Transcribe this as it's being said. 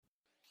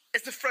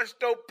It's the Fresh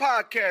Dope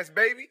Podcast,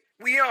 baby.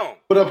 We on.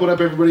 What up,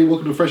 everybody?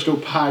 Welcome to Fresh Dope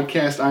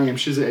Podcast. I am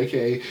Shizza,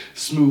 a.k.a.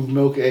 Smooth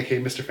Milk,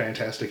 a.k.a. Mr.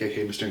 Fantastic,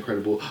 a.k.a. Mr.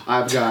 Incredible.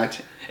 I've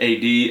got...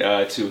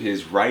 AD to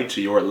his right,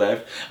 to your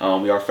left.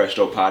 We are Fresh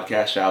Dope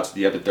Podcast. Shout out to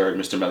the other third,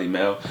 Mr. Melly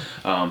Mel.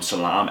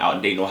 Salam, out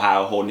in Dayton,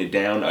 Ohio, holding it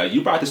down.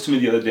 You brought this to me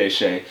the other day,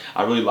 Shay.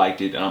 I really liked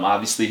it.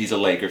 Obviously, he's a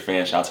Laker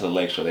fan. Shout out to the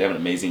Lake Show. They have an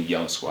amazing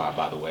young squad,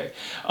 by the way.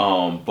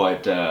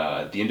 But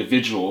the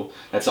individual,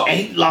 that's all.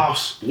 Ain't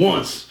lost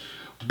once.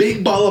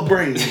 Big baller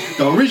brain.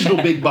 The original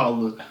big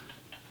baller.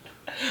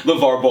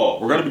 LeVar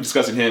Ball. We're going to be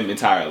discussing him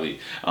entirely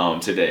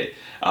today.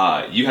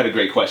 You had a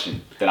great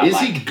question that I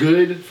liked. Is he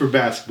good for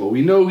basketball?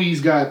 We know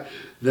he's got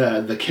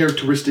the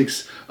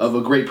characteristics of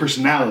a great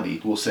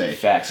personality, we'll say.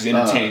 Facts. He's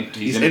entertained.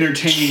 He's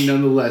entertaining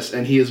nonetheless,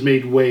 and he has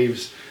made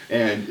waves.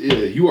 And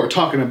you are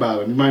talking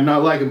about him. You might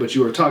not like him, but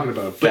you are talking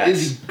about him. But Facts.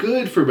 is he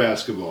good for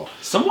basketball?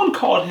 Someone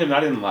called him, I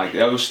didn't like it.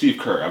 That was Steve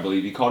Kerr, I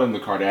believe. He called him the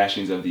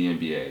Kardashians of the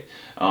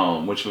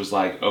NBA, which was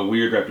like a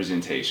weird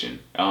representation.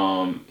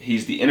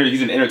 He's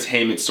an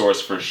entertainment source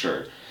for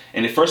sure.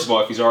 And first of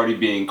all, if he's already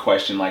being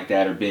questioned like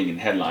that or being in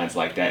headlines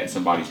like that in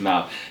somebody's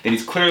mouth, then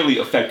he's clearly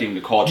affecting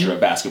the culture of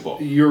basketball.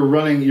 You're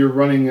running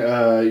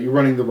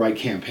the right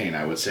campaign,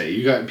 I would say.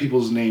 You got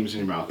people's names in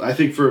your mouth. I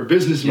think for a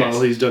business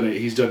model, Yes.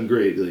 he's done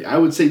greatly. I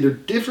would say they're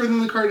different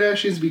than the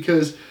Kardashians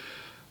because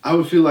I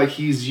would feel like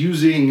he's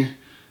using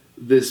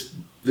this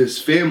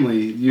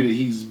family unit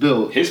he's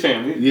built. His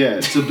family. Yeah,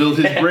 to build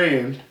his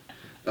brand,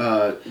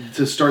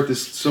 to start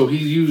this. So he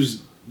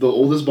used the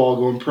oldest ball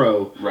going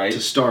pro Right. to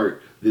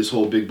start this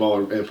whole big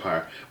baller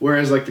empire.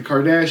 Whereas like the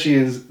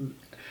Kardashians,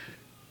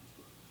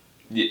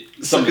 Yeah,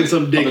 sucking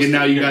some dick, and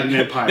now you got an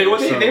empire. They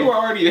were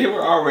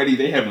already.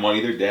 They had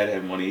money. Their dad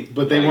had money,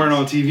 but they weren't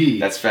on TV.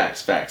 That's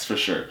facts for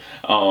sure.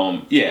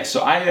 I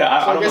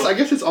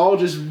guess it's all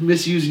just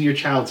misusing your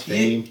child's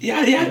fame.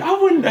 Yeah.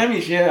 I wouldn't. I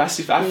mean, yeah.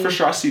 For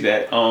sure, I see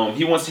that.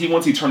 He wants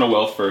eternal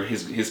wealth for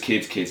his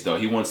kids though.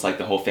 He wants like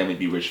the whole family to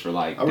be rich for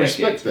like I decades.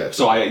 respect that.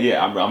 So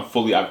I'm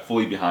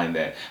fully behind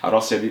that. I'd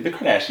also say the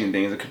Kardashian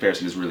thing, the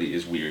comparison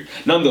is weird.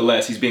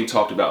 Nonetheless, he's being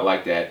talked about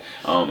like that,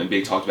 and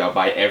being talked about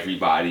by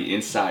everybody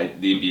inside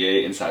the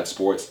NBA, inside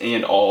sports,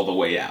 and all the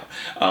way out.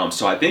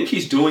 So I think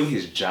he's doing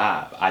his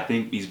job. I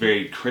think he's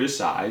very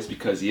criticized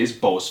because he is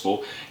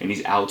boastful and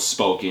he's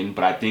outspoken,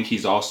 but I think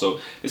he's also,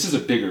 this is a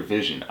bigger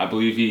vision. I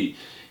believe he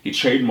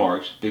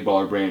trademarked Big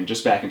Baller Brand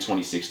just back in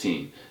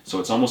 2016.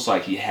 So it's almost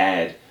like he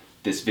had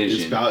this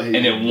vision,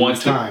 and then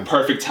once the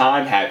perfect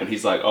time happened,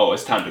 he's like, "Oh,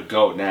 it's time to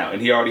go now,"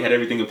 and he already had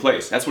everything in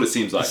place. That's what it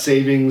seems like. The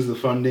savings, the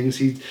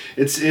fundings.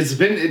 It's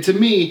been, to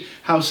me,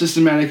 how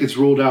systematic it's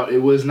rolled out.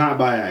 It was not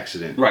by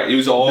accident. Right. It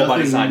was all by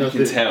design. You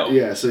can tell.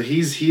 Yeah. So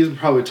he's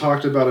probably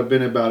talked about it,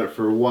 been about it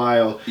for a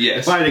while. Yes.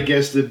 If I had to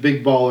guess, the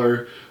Big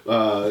Baller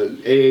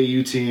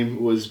AAU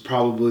team was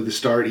probably the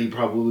start. He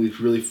probably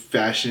really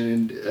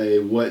fashioned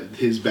what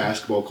his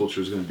basketball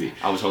culture is going to be.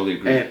 I would totally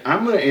agree. And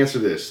I'm going to answer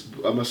this.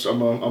 I'm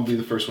gonna be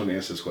the first one to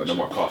answer this question.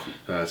 No more coffee.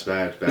 That's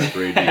bad for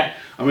AD. I'm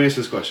going to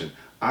answer this question.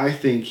 I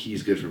think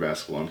he's good for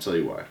basketball. I'll tell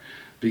you why.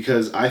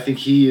 Because I think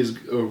he is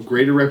a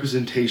greater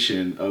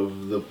representation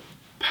of the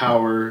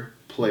power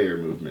player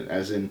movement,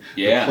 as in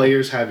the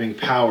players having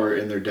power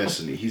in their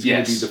destiny. He's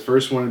going to be the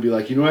first one to be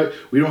like, you know what,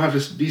 we don't have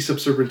to be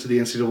subservient to the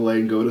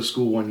NCAA and go to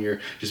school 1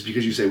 year just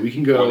because you say we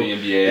can go. Or the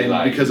NBA,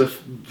 and because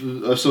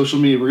of social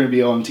media, we're going to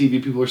be on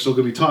TV. People are still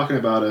going to be talking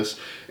about us,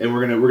 and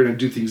we're gonna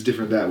do things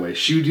different that way.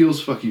 Shoe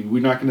deals, fuck you.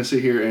 We're not going to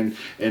sit here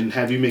and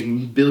have you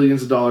making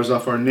billions of dollars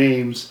off our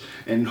names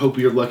and hope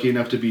you're lucky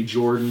enough to be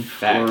Jordan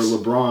or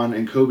LeBron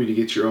and Kobe to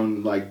get your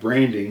own like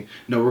branding.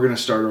 No, we're going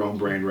to start our own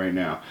brand right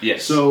now.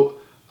 Yes. So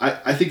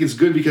I think it's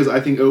good because I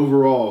think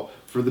overall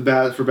for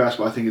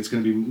basketball, I think it's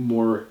going to be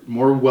more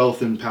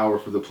wealth and power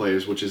for the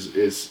players, which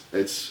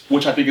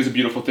which I think is a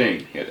beautiful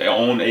thing.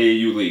 On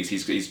AAU leagues,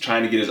 he's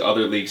trying to get his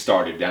other league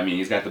started. I mean,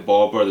 he's got the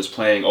Ball brothers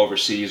playing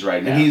overseas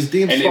right now, and he's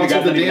deemed sponsor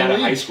of the damn league.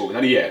 High school.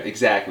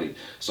 exactly.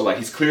 So like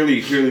he's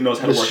clearly knows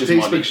how to work his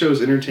money. Facebook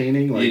show's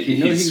entertaining. Like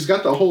he's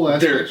got the whole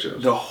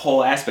aspect. The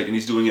whole aspect, and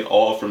he's doing it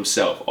all for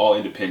himself, all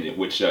independent.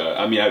 Which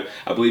I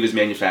believe his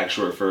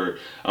manufacturer for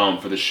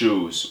the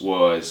shoes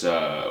was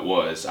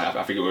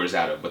I forget where it was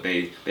out of, but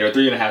they were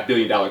a $3.5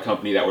 billion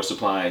company that were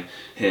supplying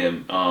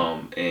him,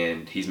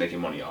 and he's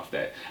making money off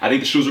that. I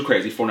think the shoes are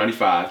crazy,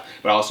 $495,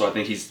 but also I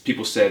think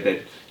people said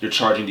that you're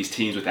charging these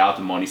teams without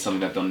the money something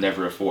that they'll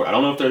never afford. I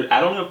don't know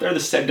if they're the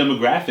set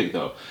demographic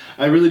though.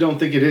 I really don't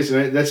think it is,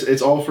 and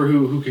it's all for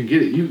who can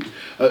get it.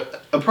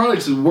 A product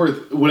is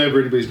worth whatever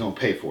anybody's going to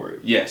pay for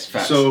it. Yes,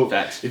 facts. So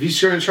facts. If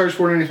you're going to charge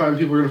 $495 and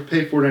people are going to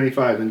pay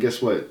 $495, then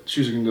guess what?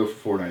 Shoes are going to go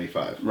for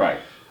 $495. Right.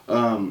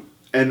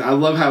 And I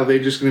love how they're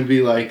just going to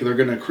be like, they're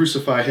going to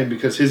crucify him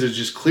because his is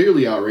just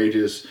clearly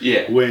outrageous.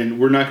 Yeah. When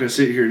we're not going to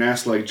sit here and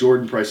ask like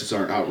Jordan prices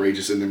aren't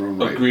outrageous in their own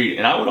right. Agreed.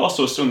 And I would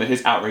also assume that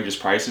his outrageous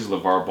prices,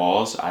 LeVar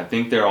Ball's, I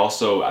think they're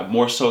also,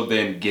 more so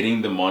than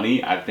getting the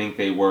money, I think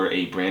they were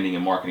a branding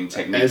and marketing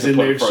technique. As in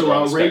they're so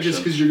outrageous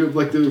because you're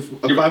like a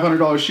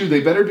 $500 shoe,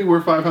 they better be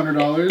worth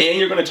 $500. And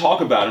you're going to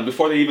talk about them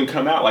before they even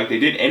come out like they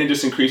did. And it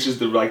just increases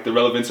the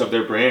relevance of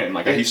their brand.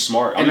 Like, he's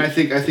smart. I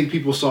think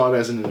people saw it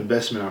as an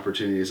investment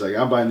opportunity. It's like,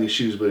 I'm buying these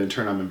shoes, but in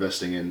turn I'm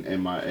investing in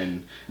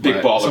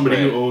somebody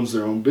brand. who owns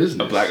their own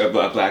business. A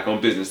black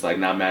owned business, like,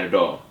 not mad at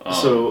all.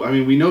 So, I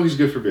mean, we know he's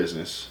good for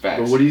business.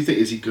 Facts. But what do you think?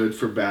 Is he good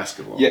for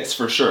basketball? Yes,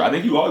 for sure. I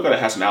think you all got to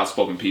have some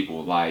outspoken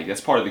people. Like,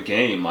 that's part of the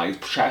game.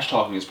 Like, trash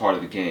talking is part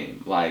of the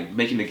game. Like,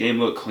 making the game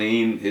look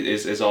clean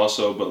is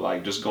also, but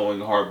like, just going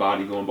hard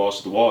body, going balls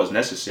to the wall is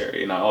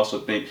necessary. And I also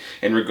think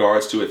in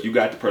regards to if you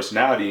got the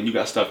personality and you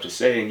got stuff to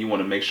say and you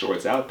want to make sure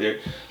it's out there,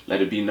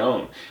 let it be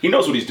known. He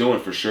knows what he's doing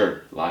for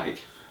sure.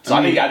 Like, so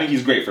I think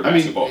he's great for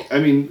basketball. I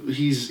mean,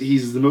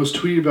 he's the most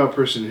tweeted about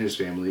person in his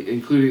family,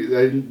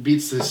 including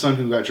beats his son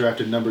who got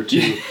drafted number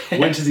 2,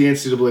 went to the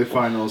NCAA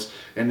finals,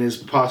 and is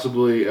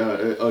possibly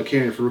a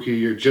candidate for rookie of the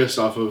year just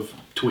off of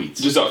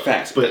tweets. Just off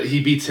facts. But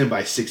he beats him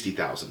by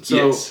 60,000. So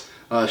yes.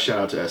 Shout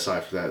out to SI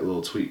for that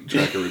little tweet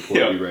tracker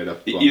report we read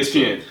up.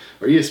 ESPN.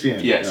 Or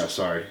ESPN. Yes. No,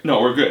 sorry. No,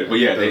 we're good. But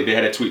yeah, they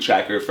had a tweet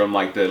tracker from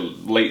like the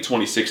late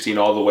 2016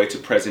 all the way to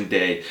present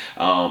day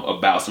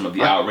about some of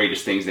the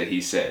outrageous things that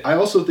he said. I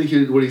also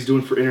think what he's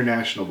doing for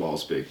international ball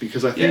is big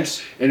because I think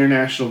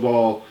international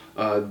ball,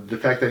 the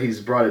fact that he's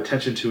brought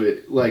attention to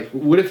it, like,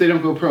 what if they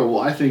don't go pro? Well,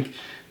 I think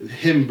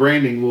him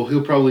branding,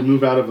 he'll probably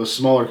move out of a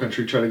smaller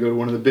country, try to go to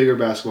one of the bigger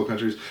basketball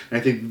countries. And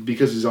I think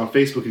because he's on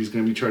Facebook, he's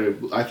going to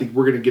be I think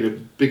we're going to get a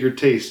bigger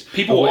taste.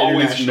 People will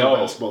always know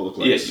basketball look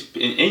like. Yes,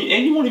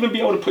 and you won't even be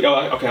able to put.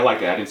 Okay, I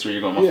like that. I didn't see where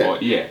you're going. My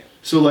fault. Yeah.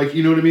 So like,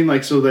 you know what I mean?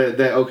 Like, so that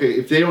okay,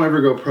 if they don't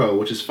ever go pro,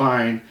 which is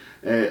fine.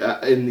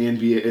 In the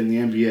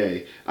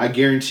NBA, I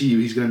guarantee you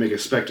he's going to make a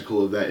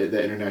spectacle of that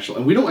international.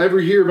 And we don't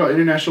ever hear about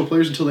international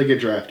players until they get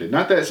drafted.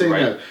 Not that saying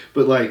that,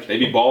 but like they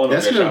be balling.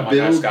 That's going to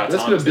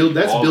build.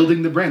 That's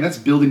building the brand. That's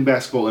building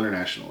basketball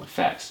internationally.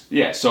 Facts.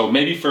 Yeah. So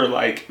maybe for the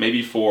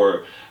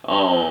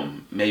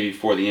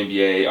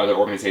NBA, other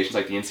organizations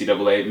like the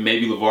NCAA,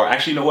 maybe LeVar.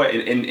 Actually, you know what?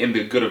 In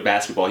the good of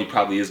basketball, he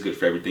probably is good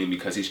for everything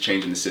because he's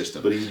changing the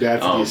system. But he's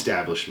bad for the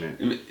establishment.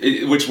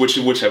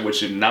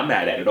 Which I'm not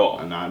mad at all.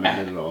 I'm not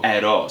mad at all.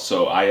 At all.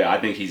 So I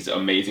think he's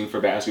amazing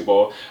for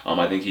basketball.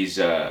 I think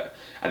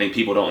I think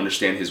people don't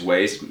understand his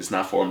ways. It's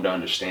not for him to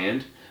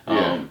understand.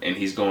 And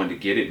he's going to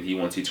get it. And he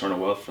wants eternal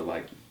wealth for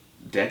like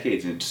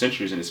decades and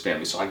centuries in his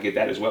family. So I get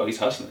that as well. He's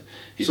hustling.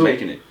 He's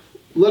making it.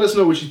 Let us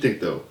know what you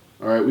think, though.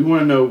 All right, we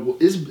want to know,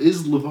 is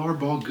LeVar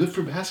Ball good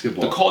for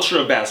basketball? The culture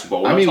of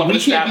basketball. I mean, we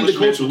can't be the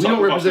culture. We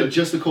don't represent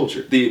just the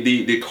culture.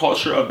 The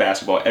culture of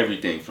basketball,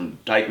 everything from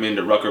Dykeman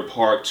to Rucker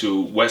Park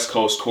to West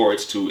Coast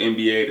courts to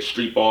NBA to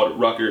street ball to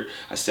Rucker.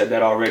 I said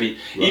that already.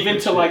 Even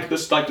to like the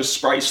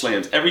Sprite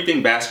Slams.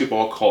 Everything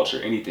basketball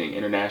culture, anything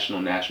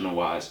international, national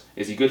wise.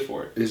 Is he good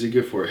for it? Is he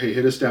good for it? Hey,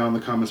 hit us down in the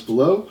comments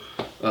below.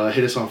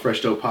 Hit us on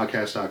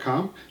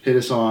FreshDopePodcast.com. Hit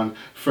us on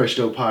Fresh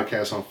Dope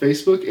Podcast on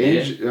Facebook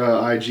and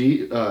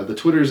IG. The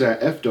Twitter's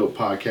at FDope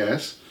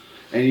Podcast.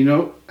 And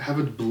have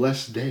a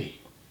blessed day.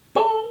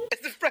 Boom!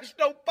 It's the Fresh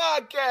Dope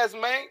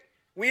Podcast, man.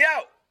 We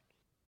out.